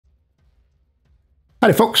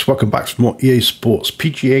Hi folks, welcome back to more EA Sports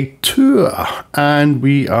PGA Tour, and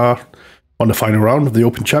we are on the final round of the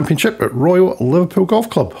Open Championship at Royal Liverpool Golf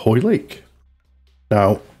Club, Hoylake.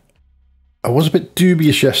 Now, I was a bit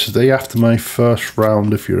dubious yesterday after my first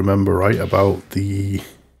round, if you remember right, about the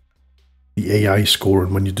AI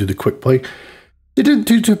scoring when you do the quick play. They didn't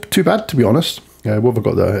do too bad, to be honest. What have I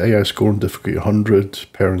got there? AI scoring difficulty 100,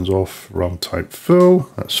 pairings off, round type full,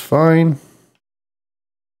 that's fine.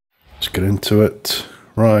 Let's get into it.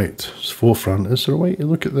 Right, it's fourth round. Is there a way to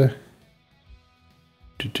look at the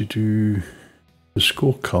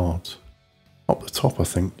scorecard? Up the top, I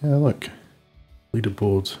think. Yeah, look.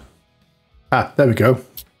 Leaderboard. Ah, there we go.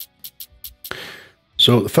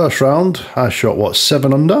 So the first round, I shot what,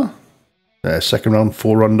 7 under? Second round,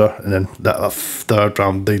 4 under, and then that third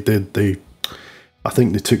round, I think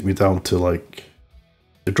they took me down to like,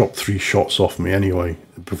 they dropped 3 shots off me anyway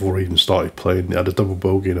before I even started playing. They had a double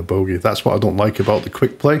bogey and a bogey. That's what I don't like about the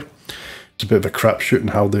quick play. It's a bit of a crapshoot in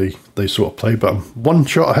how they sort of play, but I'm 1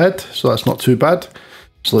 shot ahead, so that's not too bad.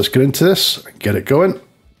 So let's get into this and get it going.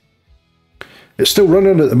 It's still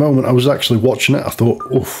running at the moment. I was actually watching it. I thought,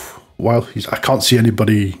 oof, well, I can't see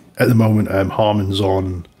anybody at the moment. Harmon's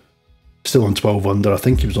on, still on 12 under. I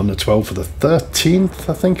think he was on the 12 for the 13th,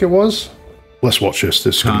 I think it was. Let's watch this.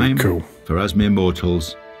 This is going to be cool. For us mere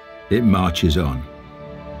mortals, it marches on.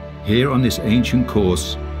 Here on this ancient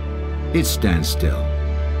course, it stands still.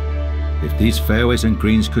 If these fairways and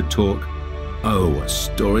greens could talk, oh, what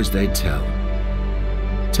stories they'd tell.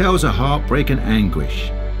 Tales of heartbreak and anguish,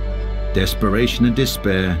 desperation and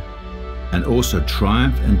despair, and also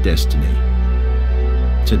triumph and destiny.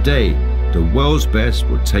 Today, the world's best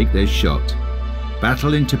will take their shot,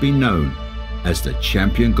 battling to be known as the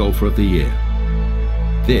champion golfer of the year.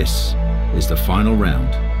 This is the final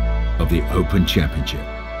round of the Open Championship.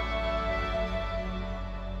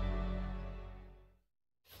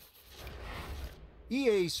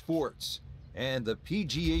 EA Sports and the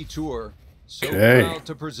PGA Tour so proud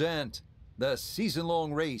to present the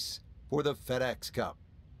season-long race for the FedEx Cup.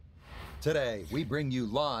 Today, we bring you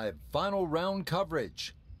live final round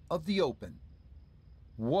coverage of the Open.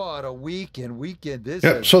 What a weekend this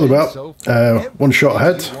is. So about 1 shot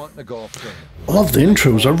ahead. I love the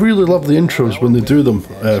intros. I really love the intros when they do them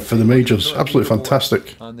for the majors. Absolutely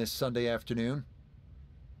fantastic. On this Sunday afternoon,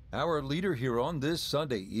 our leader here on this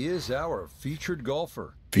Sunday is our featured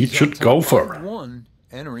golfer. Featured golfer. One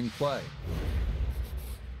entering play.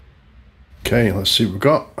 Okay, let's see what we've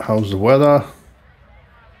got. How's the weather?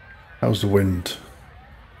 How's the wind?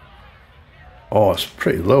 Oh, it's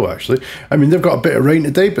pretty low actually. I mean, they've got a bit of rain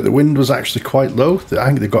today, but the wind was actually quite low.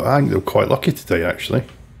 I think they were quite lucky today actually.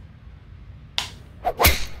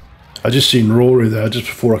 I just seen Rory there just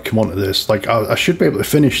before I come onto this. Like, I should be able to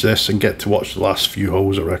finish this and get to watch the last few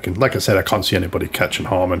holes, I reckon. Like I said, I can't see anybody catching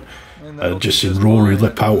Harmon. I just seen Rory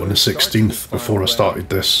lip out on the 16th before I started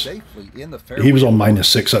this. He was on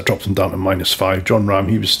 -6, that dropped him down to -5. John Ram,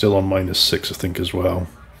 he was still on -6, I think, as well.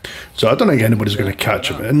 So I don't think anybody's going to catch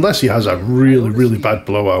him, unless he has a really, really bad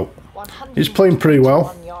blowout. He's playing pretty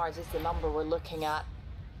well. Yards is the number we're looking at.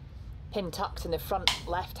 Pin tucked in the front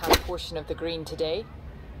left-hand portion of the green today.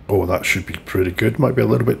 Oh, that should be pretty good. Might be a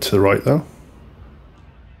little bit to the right, though.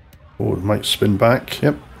 Oh, it might spin back.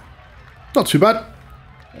 Yep. Not too bad.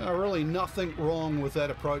 Really nothing wrong with that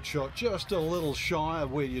approach shot. Just a little shy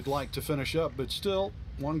of where you'd like to finish up, but still,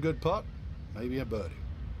 1 good putt, maybe a birdie.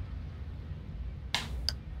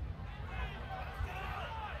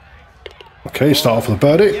 Okay, start off with a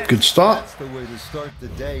birdie. Yes, good start. That's the way to start the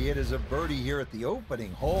day. It is a birdie here at the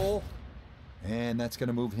opening hole. And that's going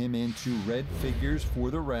to move him into red figures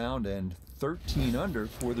for the round and 13 under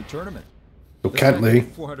for the tournament. So Cantley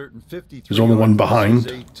is only 1 behind.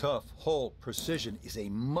 A tough hole. Precision is a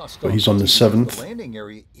must. But he's on the 7th. The landing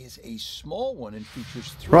area is a small one and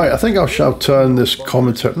features 3. Right, I think I shall turn this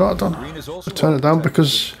commentary. No, I don't. I'll turn it down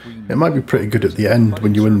because it might be pretty good at the end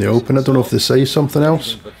when you win the Open. I don't know if they say something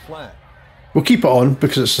else. We'll keep it on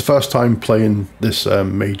because it's the first time playing this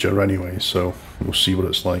major anyway, so we'll see what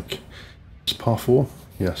it's like. It's par 4?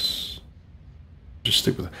 Yes. Just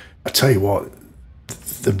stick with it. I tell you what,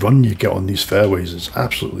 the run you get on these fairways is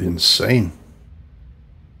absolutely insane.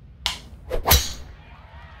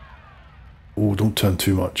 Oh, don't turn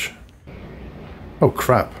too much. Oh,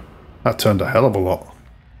 crap. That turned a hell of a lot.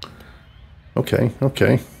 Okay,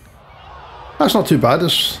 okay. That's not too bad.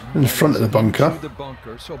 It's in front of the bunker.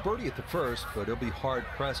 So birdie at the first, but it'll be hard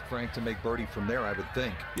pressed, Frank, to make birdie from there, I would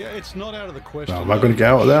think. Yeah, it's not out of the question. Now, am I going to get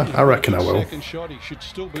out of there? I reckon I will.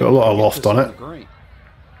 Got a lot of loft on it.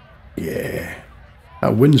 Yeah.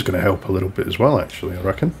 That wind's going to help a little bit as well, actually, I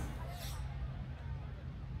reckon.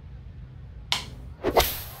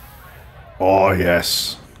 Oh,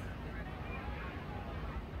 yes.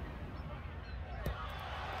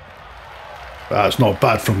 That's not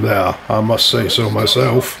bad from there, I must say so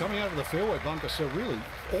myself. Coming out of the fairway bunker, so really,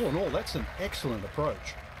 all in all, that's an excellent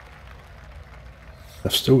approach.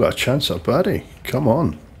 I've still got a chance at birdie. Come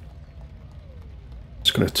on. It's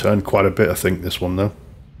going to turn quite a bit, I think, this one, though.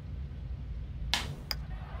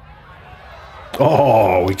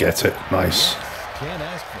 Oh, we get it. Nice.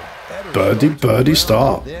 Birdie, birdie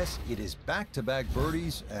start. It is back-to-back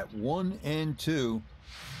birdies at 1 and 2.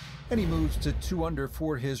 And he moves to 2 under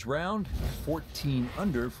for his round, 14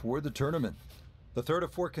 under for the tournament. The third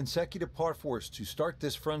of 4 consecutive par 4s to start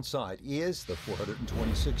this front side is the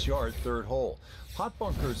 426-yard third hole. Pot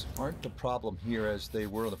bunkers aren't the problem here as they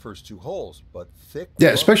were on the first 2 holes, but thick. Yeah,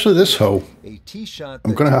 especially this hole. A tee shot.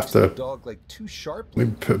 I'm going to have to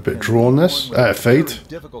maybe put a bit of draw on this. Fade.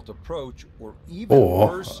 Difficult approach, or even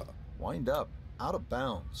worse, wind up out of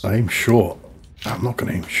bounds. I aim short. I'm not going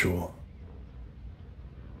to aim short.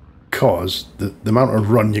 Because the amount of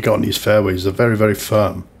run you got on these fairways are very, very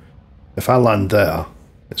firm. If I land there,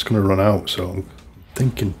 it's going to run out. So I'm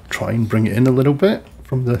thinking try and bring it in a little bit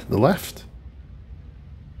from the left.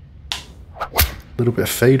 A little bit of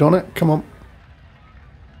fade on it. Come on.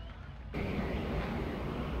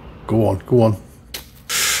 Go on, go on.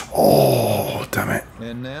 Oh, damn it.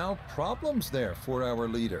 And now problems there for our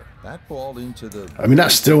leader. That ball into the... I mean,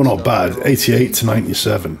 that's still not bad. 88 to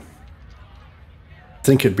 97. I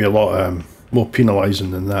think it'd be a lot more penalising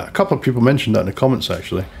than that. A couple of people mentioned that in the comments,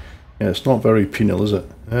 actually. Yeah, it's not very penal, is it?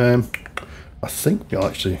 I think we'll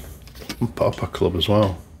actually put up a club as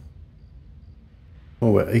well. Oh,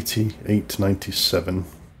 we're 88 to 97.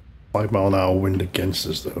 5 mile an hour wind against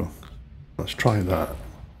us, though. Let's try that.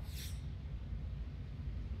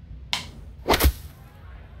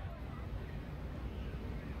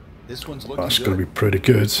 This one's looking That's going to be pretty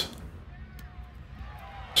good.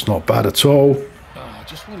 It's not bad at all.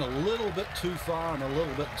 Just went a little bit too far and a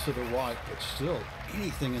little bit to the right, but still,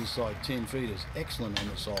 anything inside 10 feet is excellent on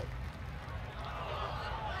this hole.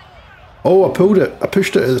 Oh, I pulled it. I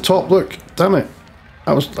pushed it at the top. Look, damn it.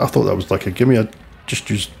 I thought that was like a gimme. I just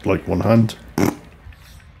used like one hand.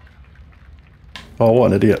 Oh, what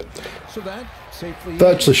an idiot. So that safely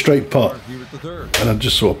That's a straight putt. And I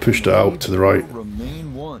just sort of pushed it out to the right.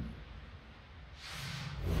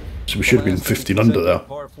 So we should have been 15 under there.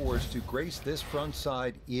 Par 4s to grace this front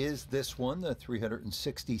side is this one, the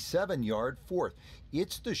 367-yard fourth.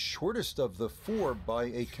 It's the shortest of the 4 by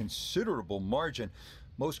a considerable margin.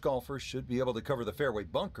 Most golfers should be able to cover the fairway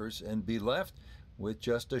bunkers and be left with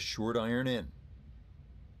just a short iron in.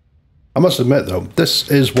 I must admit, though, this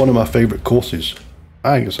is one of my favourite courses.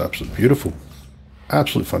 I think it's absolutely beautiful.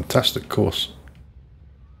 Absolutely fantastic course.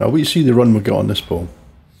 Now, we see the run we got on this ball.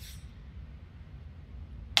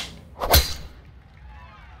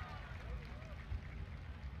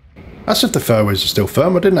 That's if the fairways are still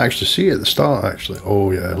firm. I didn't actually see it at the start, actually.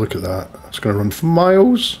 Oh, yeah, look at that. That's going to run for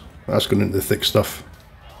miles. That's going into the thick stuff.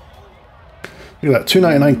 Look at that,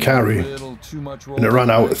 299 carry. And it ran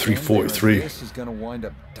out at 343.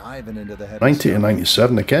 90 to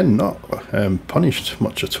 97, again, not punished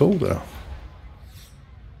much at all there.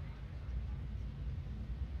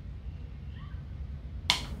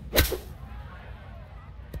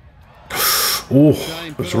 Oh,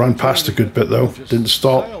 it's ran past a good bit though. Didn't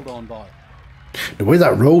stop. The way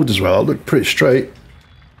that rolled as well, it looked pretty straight.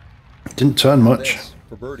 Didn't turn much.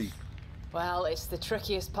 Well, it's the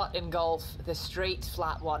trickiest putt in golf, the straight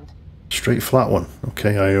flat one. Straight flat one.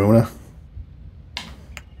 Okay, Iona.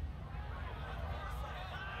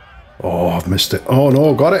 Oh, I've missed it. Oh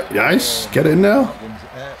no, got it. Nice. Get in now.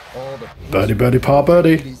 Birdie, birdie, par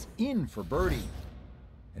birdie.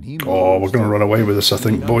 Oh, we're going to run away with this, I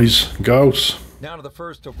think, boys and girls. Now to the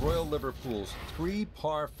first of Royal Liverpool's 3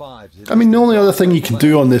 par 5s. I mean, the only other thing you can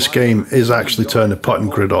do on this game is actually turn the putting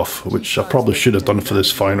grid off, which I probably should have done for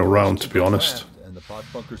this final round, to be honest.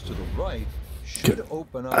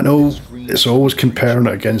 I know it's always comparing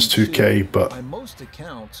it against 2K, but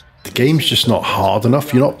the game's just not hard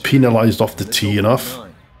enough. You're not penalised off the tee enough.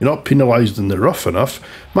 You're not penalised in the rough enough.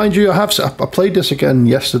 Mind you, I played this again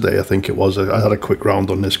yesterday, I think it was. I had a quick round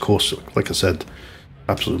on this course. Like I said,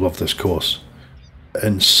 absolutely love this course.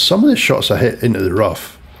 And some of the shots I hit into the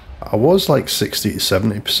rough, I was like 60 to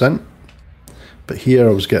 70%. But here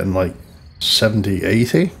I was getting like 70,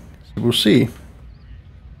 80. So we'll see.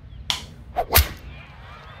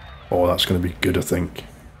 Oh, that's going to be good, I think.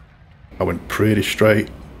 I went pretty straight.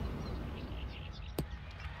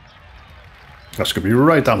 That's going to be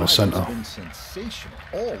right down the centre. I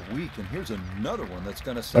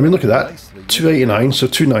mean, look at that. 289, so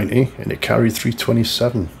 290, and it carried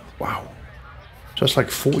 327. Wow. Just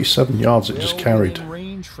like 47 yards it just carried.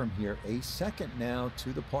 Range from here, a second now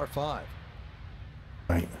to the par 5.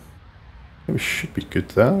 Right. We should be good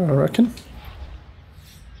there, I reckon.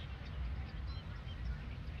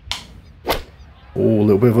 Oh, a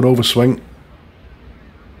little bit of an overswing.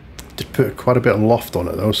 Did put quite a bit of loft on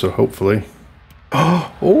it though, so hopefully.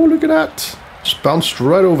 Oh, look at that! Just bounced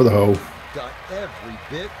right over the hole. Got every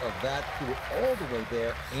bit of that, threw it all the way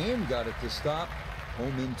there, and got it to stop.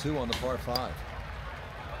 Home in 2 on the par 5.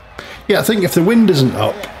 Yeah, I think if the wind isn't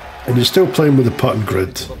up and you're still playing with the putting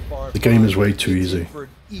grid, the game is way too easy.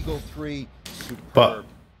 But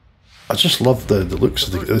I just love the looks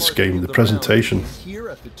of this game, the presentation.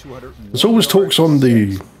 There's always talks on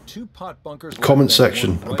the comment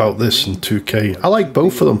section about this and 2K. I like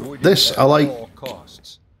both of them. This I like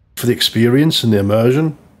for the experience and the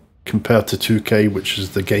immersion compared to 2K, which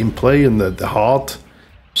is the gameplay and the hard,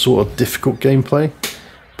 sort of difficult gameplay.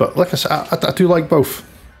 But like I said, I do like both.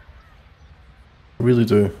 I really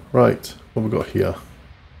do. Right, what have we got here?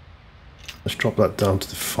 Let's drop that down to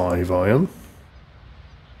the 5-iron.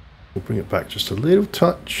 We'll bring it back just a little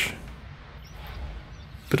touch.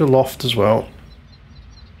 Bit of loft as well.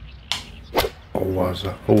 Oh, what is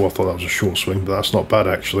that? Oh, I thought that was a short swing, but that's not bad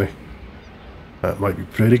actually. That might be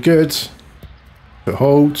pretty good. If it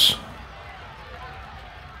holds.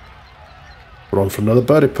 We're on for another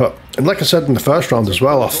birdie putt. And like I said in the first round as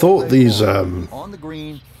well, I thought these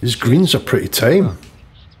greens are pretty tame.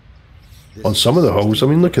 On some of the holes, I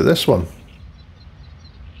mean, look at this one.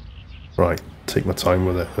 Right, take my time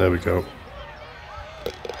with it. There we go.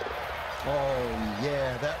 Oh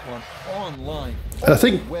yeah, that one online. And I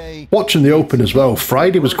think watching the Open as well,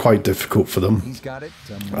 Friday was quite difficult for them.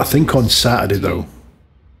 I think on Saturday though,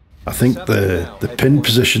 I think the pin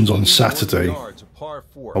positions on Saturday,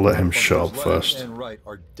 I'll let him shut up first. And right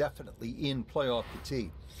are definitely in play off the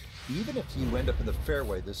tee. Even if you end up in the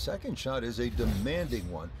fairway, the second shot is a demanding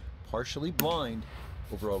one, partially blind,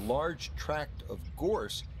 over a large tract of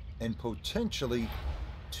gorse and potentially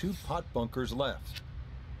 2 pot bunkers left.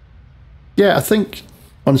 Yeah, I think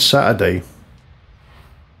on Saturday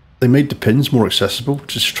they made the pins more accessible,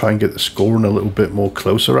 just to try and get the scoring a little bit more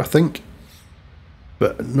closer, I think.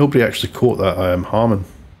 But nobody actually caught that Harmon.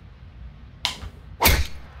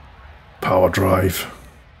 Power drive.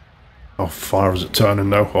 How far is it turning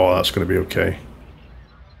now? Oh, that's going to be okay.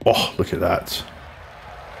 Oh, look at that.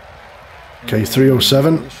 Okay,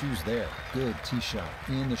 307. Issues there. Good tee shot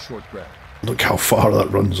in the short grab. Look how far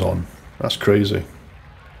that runs on. That's crazy.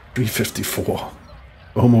 354.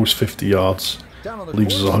 Almost 50 yards.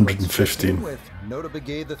 Leaves us 115.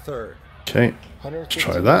 Okay, let's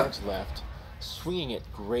try that. Left. Swinging it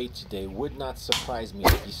great today. Would not surprise me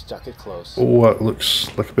if he stuck it close. Oh, that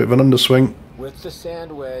looks like a bit of an underswing. With the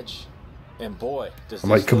sand wedge. And boy, does I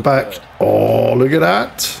might come back. Good. Oh, look at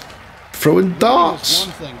that. Throwing darts.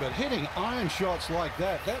 One thing, but hitting iron shots like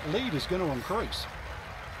that, that lead is going to increase.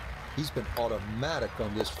 He's been automatic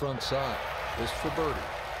on this front side. This for birdie.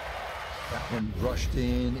 That one rushed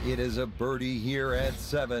in. It is a birdie here at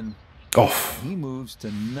 7. Off. He moves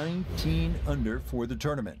to 19 under for the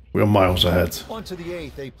tournament. We're miles ahead. On to the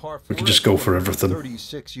 8th, a par 4. We can just go for everything.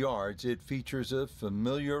 36 yards. It features a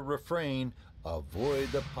familiar refrain.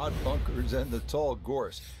 Avoid the pot bunkers and the tall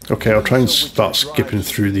gorse. Okay, I'll try and start skipping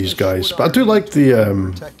through these guys. But I do like the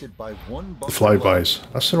flybys.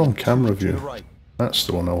 That's the wrong camera view. That's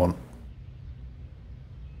the one I want.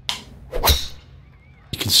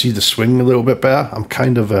 You can see the swing a little bit better. I'm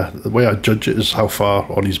kind of the way I judge it is how far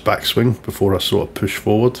on his backswing before I sort of push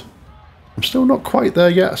forward. I'm still not quite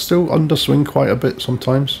there yet. I still underswing quite a bit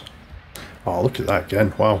sometimes. Oh, look at that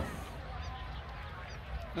again. Wow.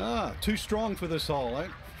 Ah, too strong for this hole, eh?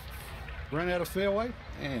 Ran out of fairway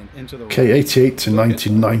and into the okay, 88 to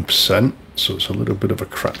 99%. So it's a little bit of a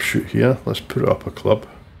crapshoot here. Let's put it up a club.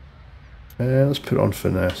 Let's put it on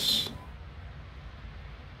finesse.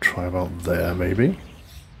 Try about there, maybe.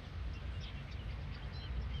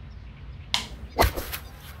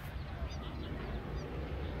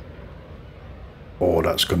 Oh,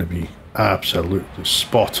 that's going to be absolutely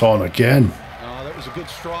spot on again. Oh, that was a good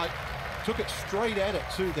strike. Took it straight at it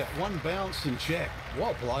too. That one bounced and check.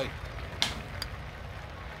 Well played.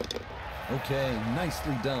 Okay,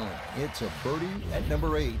 nicely done. It's a birdie at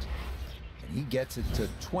number 8. And he gets it to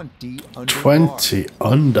 20 under 20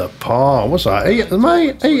 par. Under par. What's that? 8? Am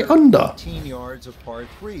I 8 under? 18 yards of par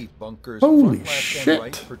 3. Bunkers holy front, shit.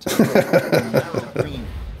 left, and right. Narrow green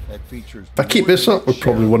that features If I keep this up, we're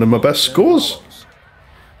probably one of my best scores.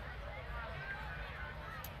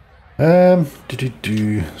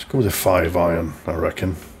 Let's go with a 5-iron, I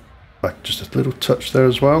reckon. Back just a little touch there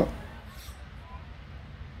as well.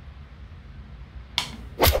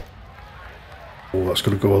 that's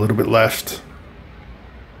going to go a little bit left.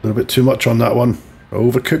 A little bit too much on that one.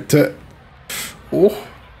 Overcooked it. Oh.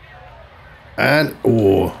 And,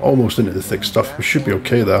 oh, almost into the thick stuff. We should be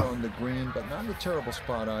okay there. On the green, but not in a terrible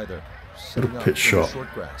spot either. Little pitch shot.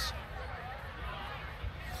 Short grass.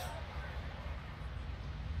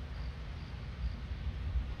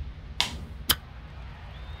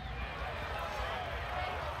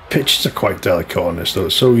 Pitches are quite delicate on this, though.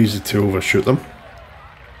 It's so easy to overshoot them.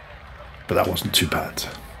 But that wasn't too bad.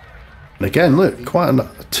 And again, look, quite a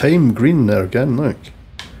tame green there again, look.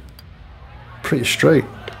 Pretty straight.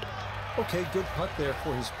 Okay, good putt there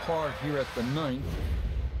for his par here at the 9th.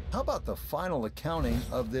 How about the final accounting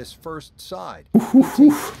of this first side?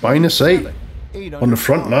 -8 on the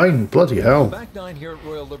front 9. Bloody hell. Back 9 here at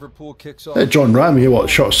Royal Liverpool kicks off. Hey, John Ram here, what,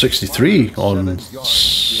 shot 63 on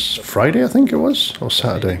Friday, I think it was, or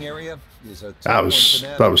Saturday. That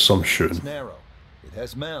was some shooting. It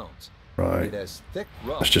has mounds. Right. It has thick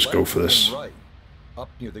rough. Let's just go for this. Right. Up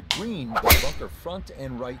near the green, the bunker front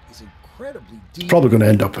and right is incredibly deep. Probably going to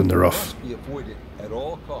end up in the rough. Must be avoided at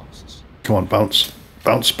all costs. Come on, bounce.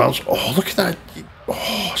 Bounce, bounce. Oh, look at that.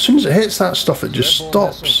 Oh, as soon as it hits that stuff, it just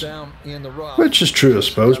stops. Which is true, I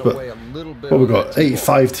suppose, but what we got?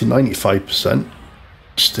 85 to 95%.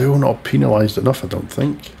 Still not penalised enough, I don't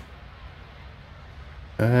think.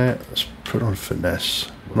 Let's put on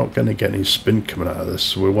finesse. We're not going to get any spin coming out of this,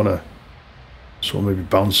 so we want to maybe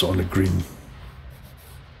bounce it on the green.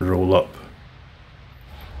 Roll up.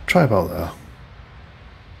 Try about there.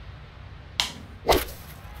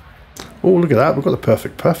 Oh, look at that. We've got the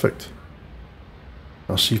perfect.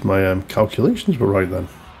 I'll see if my calculations were right then.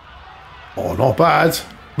 Oh, not bad.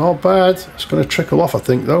 Not bad. It's going to trickle off, I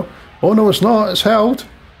think, though. Oh, no, it's not. It's held.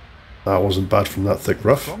 That wasn't bad from that thick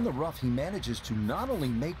rough. From the rough, he manages to not only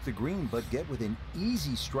make the green, but get within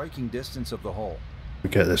easy striking distance of the hole. We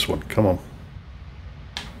get this one. Come on.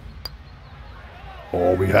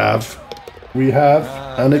 Oh, we have. We have.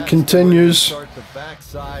 And it continues. Start the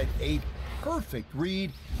backside. A perfect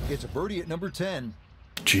read. It's a birdie at number 10.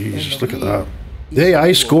 Jeez, look at that. The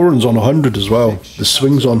AI scoring's on 100 as well. The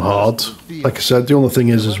swing's on hard. Like I said, the only thing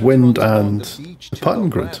is wind and the putting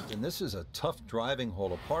grid. And this is a tough driving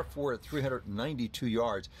hole, a par 4 at 392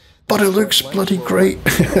 yards. But it looks bloody great.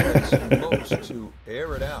 To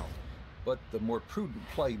air it out. But the more prudent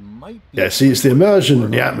play might be. Yeah, see, it's the immersion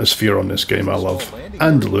and the atmosphere on this game I love.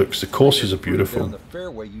 And the looks. The courses are beautiful. The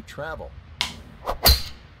fairway you travel.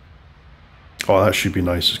 Oh, that should be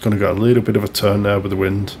nice. It's going to get a little bit of a turn there with the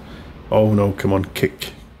wind. Oh no, come on,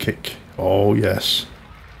 kick, kick. Oh yes.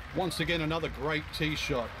 Once again, another great tee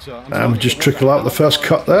shot. And we just trickle out the first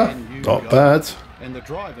cut there. Not bad. And the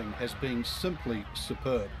driving has been simply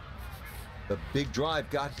superb. The big drive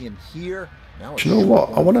got him here. Now do you know what?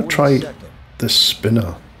 I want to try this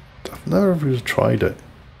spinner. I've never really tried it.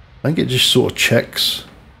 I think it just sort of checks.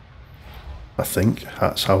 I think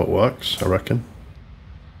that's how it works, I reckon.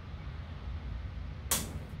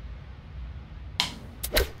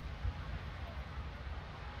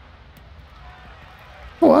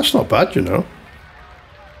 Oh, that's not bad, you know.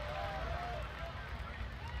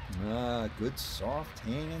 Good soft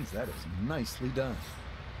hands. That is nicely done.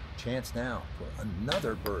 Chance now for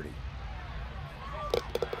another birdie.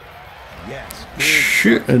 Yes.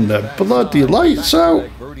 Shooting the bloody lights out.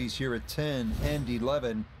 Birdies here at 10 and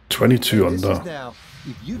 11. 22 and this under. Is now,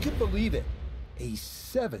 if you can believe it, a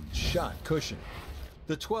 7-shot cushion.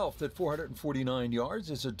 The 12th at 449 yards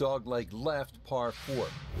is a dog-leg left par 4.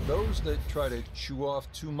 Those that try to chew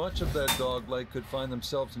off too much of that dog-leg could find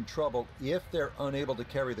themselves in trouble if they're unable to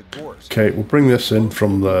carry the gorse. Okay, we'll bring this in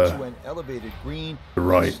from the an elevated green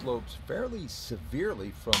right. Slopes fairly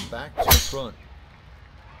severely from back to front.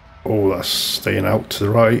 Oh, that's staying out to the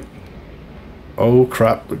right. Oh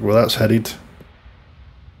crap, look where that's headed.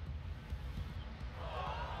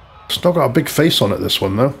 It's not got a big face on it, this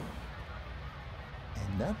one though.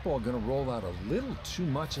 That ball going to roll out a little too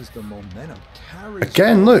much as the momentum carries.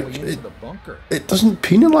 Again, look, it doesn't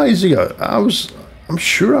penalise you. I'm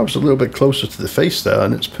sure I was a little bit closer to the face there,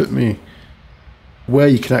 and it's put me where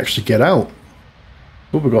you can actually get out.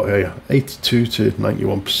 What we got here? 82 to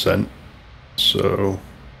 91%. So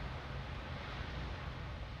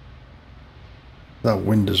that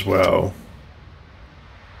wind as well.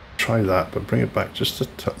 Try that, but bring it back just a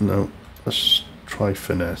no. Let's try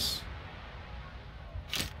finesse.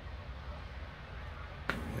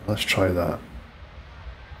 Let's try that.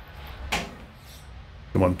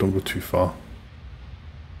 Come on, don't go too far.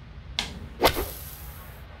 A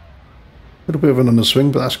little bit of an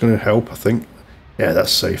underswing, but that's going to help, I think. Yeah,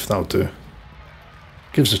 that's safe. That'll do.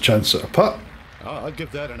 Gives a chance at a putt. Oh, I'd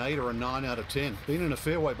give that an 8 or a 9 out of 10. Been in a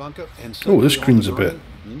fairway bunker and Oh, this on green's the a bit.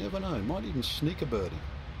 green, you never know, might even sneak a birdie.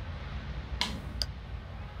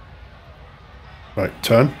 Right,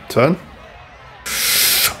 turn.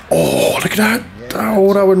 Oh, look at that.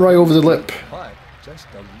 Oh, that went right over the lip. Just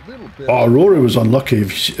a little bit. Oh, Rory was unlucky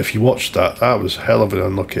if you watched that. That was hell of an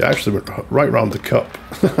unlucky. It actually went right round the cup.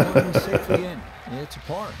 Safely in. It's a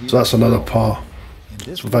par. So that's another par.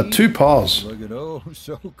 So we've had 2 pars. Look at, oh,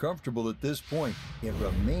 so comfortable at this point. It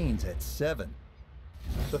remains at 7.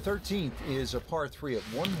 The 13th is a par 3 at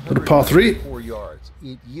par 3. 104 yards.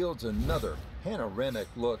 It yields another panoramic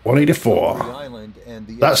look. 184. over the island and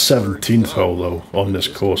the That's upper 17th zone. hole though on this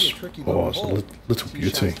This could be a course. tricky Oh, it's a hole. little Tee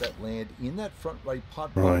beauty. shots that land in that front right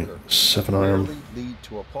pot Right, bunker 7 iron. rarely lead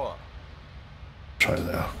to a par. Try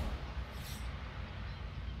there.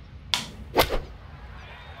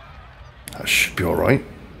 That should be alright.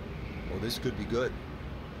 Well, this could be good.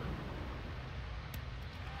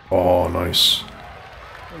 Oh, nice.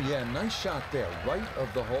 Oh yeah, nice shot there, right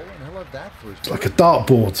of the hole, and how about that for his It's like a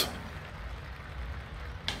dartboard.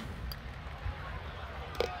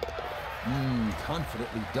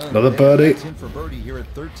 confidently done. Another there. birdie. That's in for birdie here at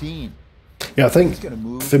 13. Yeah, I think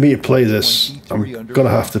for me to play this, I'm going to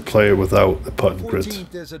have to play it without the putting grid.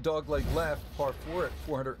 14th is a dogleg left, par 4 at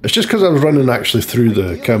 400. It's just because I was running actually through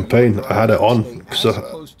the campaign. I had it on. Because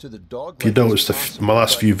if you noticed my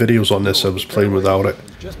last few videos on this, I was playing without it.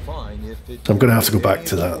 So I'm going to have to go back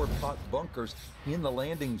to that. Bunkers in the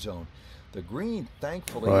landing zone. The green,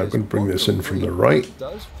 thankfully, Right, I'm going to bring this in from the right.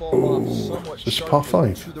 Oh, is this par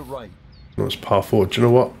 5? No, it's par 4. Do you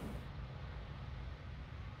know what?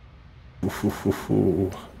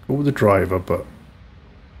 Go with the driver, but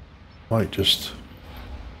might just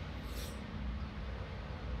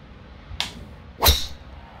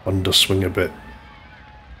underswing a bit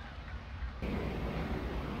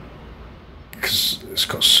because it's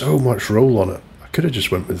got so much roll on it. I could have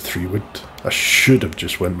just went with 3-wood. I should have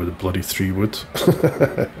just went with a bloody 3-wood.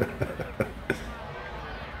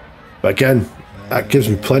 But again, that gives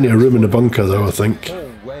me plenty of room in the bunker, though. I think.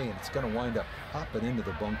 Way, and it's going to wind up popping into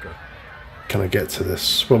the bunker. Can I get to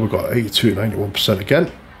this? Well, we've got 82 to 91%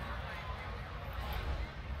 again.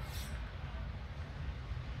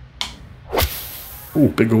 Oh,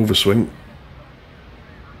 big overswing.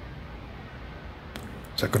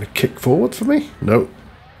 Is that going to kick forward for me? No.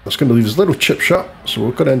 That's going to leave us a little chip shot, so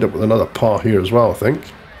we're going to end up with another par here as well, I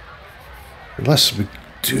think. Unless we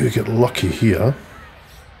do get lucky here.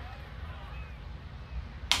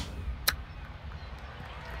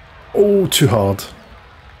 Oh, too hard.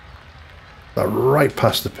 That right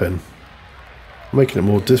past the pin. Making it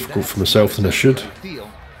more difficult for myself than I should.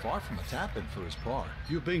 Far from a tap-in for his par.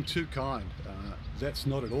 You're being too kind. That's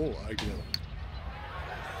not at all ideal.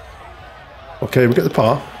 Okay, we get the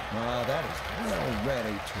par. That is well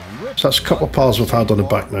ready. So that's a couple of pars we've had on the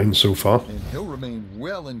back nine so far. And he'll remain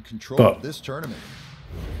well in control But of this tournament.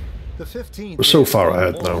 The 15th we're so far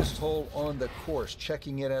ahead now. hole on the course,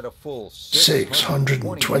 checking it at a full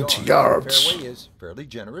 620 yards. The fairway is fairly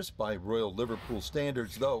generous by Royal Liverpool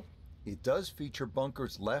standards, though. It does feature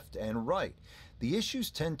bunkers left and right. The issues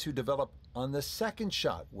tend to develop on the second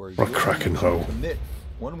shot, where you cracking hole. commit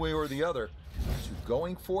one way or the other to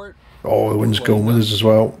going for it. Oh, the wind's going with us as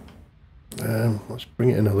well. Let's bring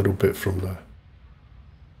it in a little bit from the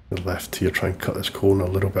left here. Try and cut this corner a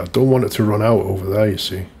little bit. I don't want it to run out over there, you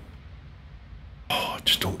see. Oh,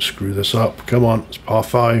 just don't screw this up. Come on, it's par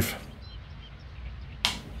 5.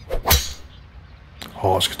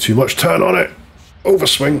 Oh, it's got too much turn on it.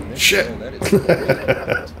 Overswing. Shit.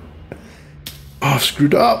 Oh, I've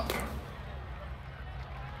screwed up.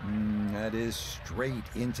 That is straight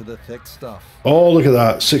into the thick stuff. Oh, look at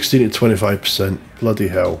that. 16 to 25%. Bloody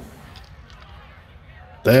hell.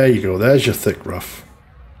 There you go. There's your thick rough.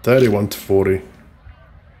 31 to 40.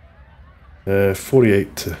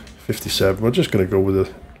 48 to 57. We're just going to go with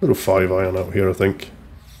a little 5-iron out here, I think. Is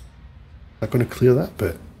that going to clear that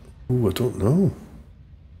bit? Ooh, I don't know.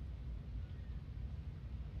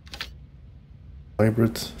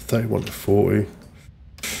 Hybrid, 31 to 40.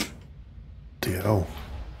 DL.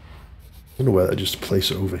 I don't know whether to just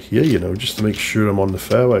place it over here, you know, just to make sure I'm on the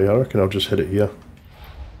fairway. I reckon I'll just hit it here.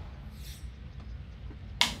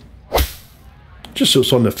 Just so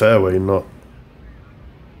it's on the fairway and not...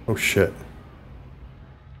 Oh shit.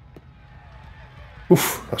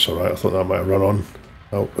 Oof, that's alright. I thought that might have run on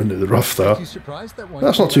out into the rough there.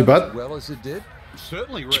 That's not too bad. Well as it did.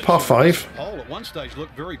 Certainly, it's par 5. Hole at one stage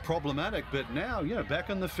looked very problematic, but now, you know, back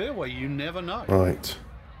in the fairway, you never know. Right.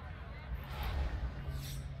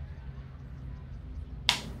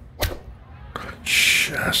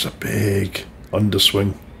 That's a big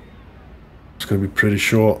underswing. going to be pretty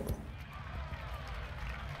short.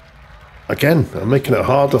 Again, I'm making it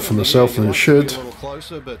harder for myself than it should. But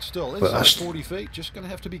that's,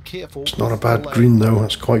 it's not a bad green though,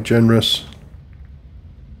 that's quite generous.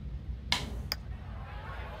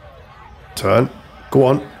 Turn. Go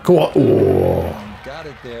on, go on. Oh. Got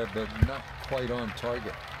it there, but not quite on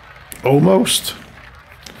target. Almost.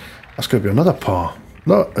 That's going to be another par.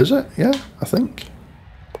 No, is it? Yeah, I think.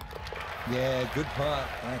 Yeah, good par.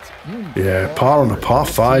 Yeah, par on a par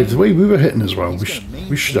 5. The way we were hitting as well,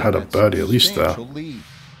 we should have had a birdie at least there.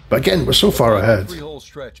 But again, we're so far ahead. But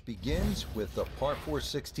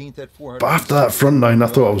after that front nine, I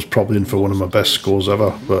thought I was probably in for one of my best scores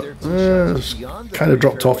ever. But it's kind of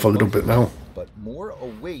dropped off a little bit now.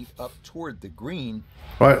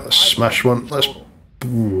 Right, let's smash one. Let's.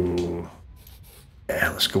 Ooh.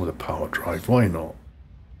 Yeah, let's go with a power drive. Why not?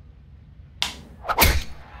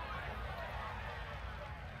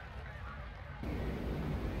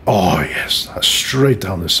 Oh yes, that's straight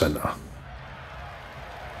down the centre.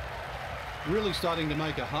 Really starting to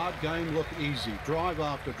make a hard game look easy. Drive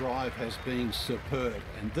after drive has been superb.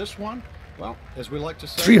 And this one, well, as we like to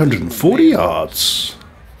say, 340 yards.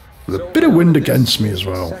 With a bit of wind against me as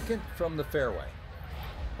well. Second from the fairway.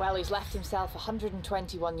 Well, he's left himself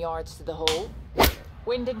 121 yards to the hole.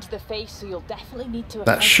 Wind into the face, so you'll definitely need to...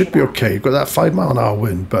 That should be okay. You've got that 5 mile an hour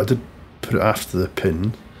wind, but I did put it after the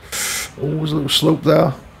pin. Oh, there's a little slope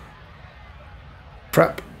there.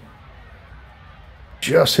 Crap.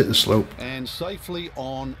 Just hit the slope. And safely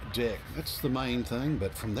on deck. That's the main thing,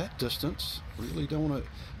 but from that distance, really don't want to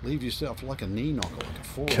leave yourself like a knee knocker. Like a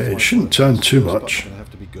 4 or 5 Okay, it shouldn't turn too much. Gonna have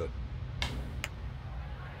to be good.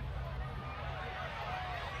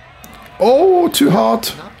 Oh, too hard.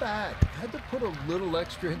 Not bad. Had to put a little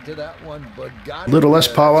extra into that one, but got a little less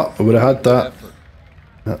power. I would have had that.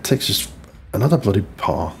 That takes us another bloody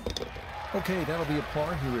par. Okay, that'll be a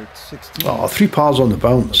par here at 16. Oh, 3 pars on the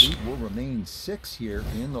bounce. The lead will remain 6 here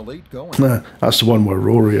in the late going. That's the one where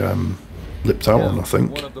Rory lipped out on, I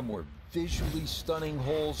think. One of the more visually stunning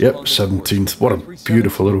holes. Yep, 17th. What a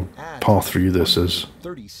beautiful little par 3 this is.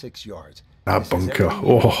 36 yards. That bunker.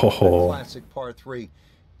 Oh, classic par 3,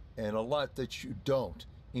 and a lot that you don't,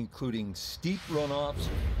 including steep runoffs,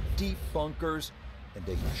 deep bunkers, and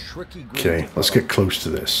a tricky green. Okay, let's get close to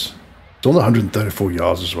this. It's only 134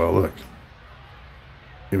 yards as well, look.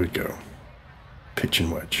 Here we go. Pitch and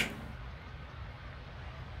wedge.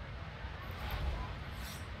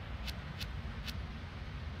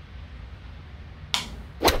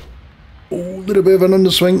 Oh, a little bit of an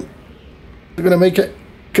underswing. They're going to make it.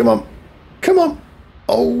 Come on. Come on.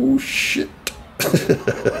 Oh, shit.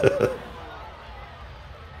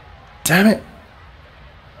 Damn it.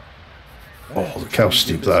 Oh, look how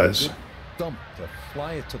steep that is. Dump to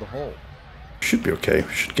fly it to the hole. Should be okay.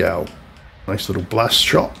 Should get out. Nice little blast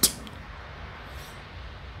shot.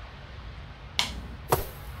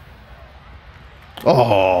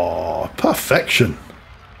 Oh, perfection.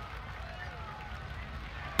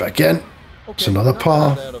 Back in. It's another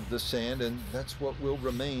par. Out of the sand, and that's what will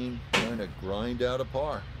remain, trying to grind out a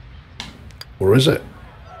par. Or is it?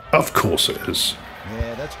 Of course it is.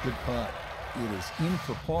 Yeah, that's good putt. It is in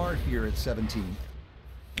for par here at 17.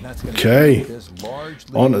 Okay,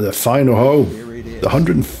 on to the final hole, the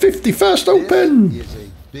 151st Open,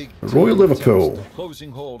 Royal Liverpool,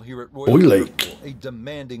 closing hole here at Hoylake. A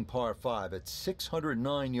demanding par 5 at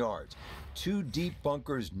 609 yards. 2 deep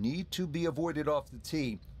bunkers need to be avoided off the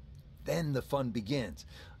tee. Then the fun begins.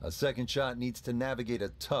 A second shot needs to navigate a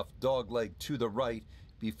tough dogleg to the right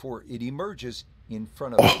before it emerges in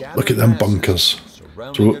front of. Oh, look at them bunkers. So,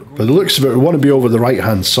 by the looks of it, we want to be over the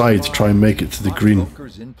right-hand side to try and make it to the green.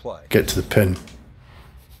 Get to the pin.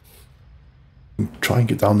 Try and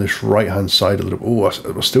get down this right-hand side a little. Oh,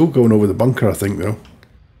 we're still going over the bunker, I think, though.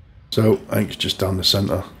 So, I think it's just down the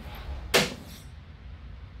centre.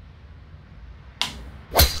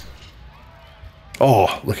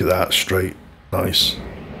 Oh, look at that, straight. Nice.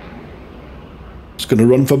 It's going to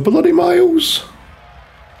run for bloody miles.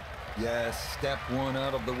 Yes, step 1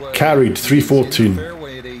 out of the way. Carried 314.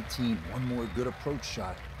 Fairway at 18. One more good approach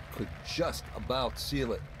shot could just about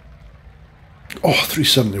seal it. Oh,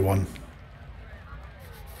 371.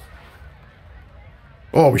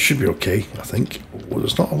 Oh, we should be okay, I think. Oh,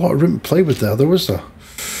 there's not a lot of room to play with there, though, is there?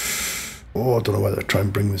 Oh, I don't know whether to try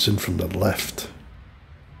and bring this in from the left.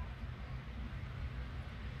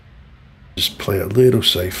 Just play it a little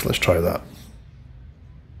safe. Let's try that.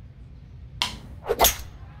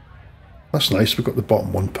 That's nice. We've got the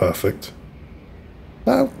bottom one perfect.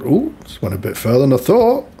 Now, oh, this went a bit further than I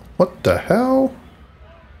thought. What the hell?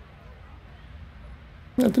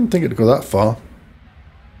 I didn't think it'd go that far.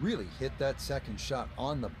 really hit that second shot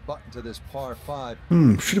on the button to this par 5.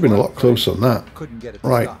 Should have been a lot closer than that. Couldn't get it to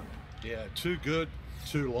Right. stop. Yeah, too good,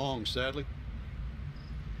 too long, sadly.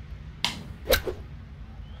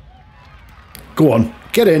 Go on,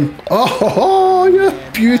 get in. Oh, yeah,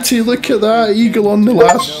 beauty. Look at that. Eagle on the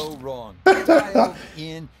last. No wrong. Dialed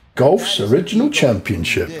in. Golf's original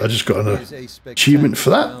championship. I just got an achievement for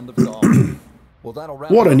that.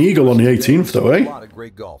 What an eagle on the 18th, though, eh?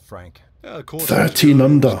 13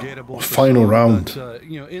 under, final round.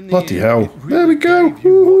 Bloody hell. There we go.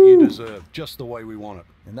 Woo. Just the way we want it.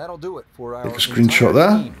 And that'll do it for our Take a screenshot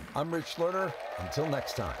there. team. I'm Rich Lerner. Until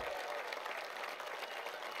next time.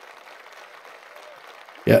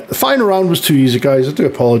 Yeah, the final round was too easy, guys. I do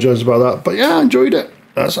apologise about that. But yeah, I enjoyed it.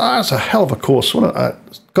 That's a hell of a course.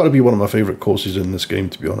 It's got to be one of my favourite courses in this game,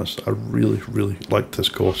 to be honest. I really, really liked this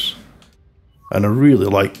course. And I really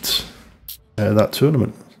liked that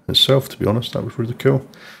tournament itself, to be honest. That was really cool.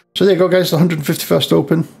 So there you go, guys. The 151st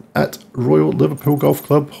Open at Royal Liverpool Golf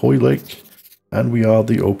Club, Hoylake. And we are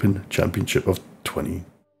the Open Champion of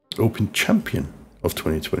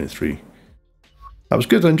 2023. That was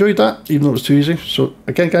good. I enjoyed that, even though it was too easy. So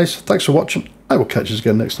again, guys, thanks for watching. I will catch you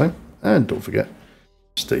again next time. And don't forget,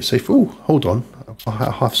 stay safe. Oh, hold on. I'll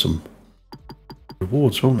have some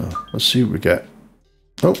rewards, won't I? Let's see what we get.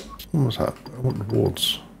 Oh, what was that? I want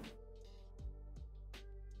rewards.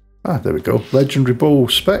 Ah, there we go. Legendary Bowl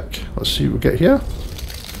spec. Let's see what we get here.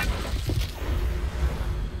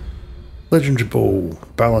 Legendary Bowl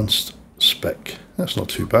balanced spec. That's not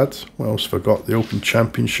too bad. What else have I got? The Open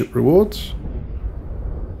Championship rewards.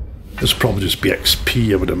 This will probably just be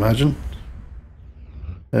XP, I would imagine.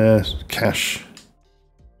 Cash.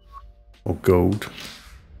 Or gold.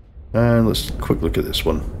 And let's quick look at this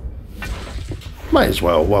one. Might as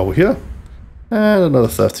well while we're here. And another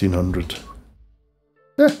 1300.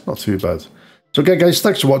 Yeah, not too bad. So again, guys,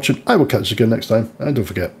 thanks for watching. I will catch you again next time. And don't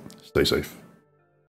forget, stay safe.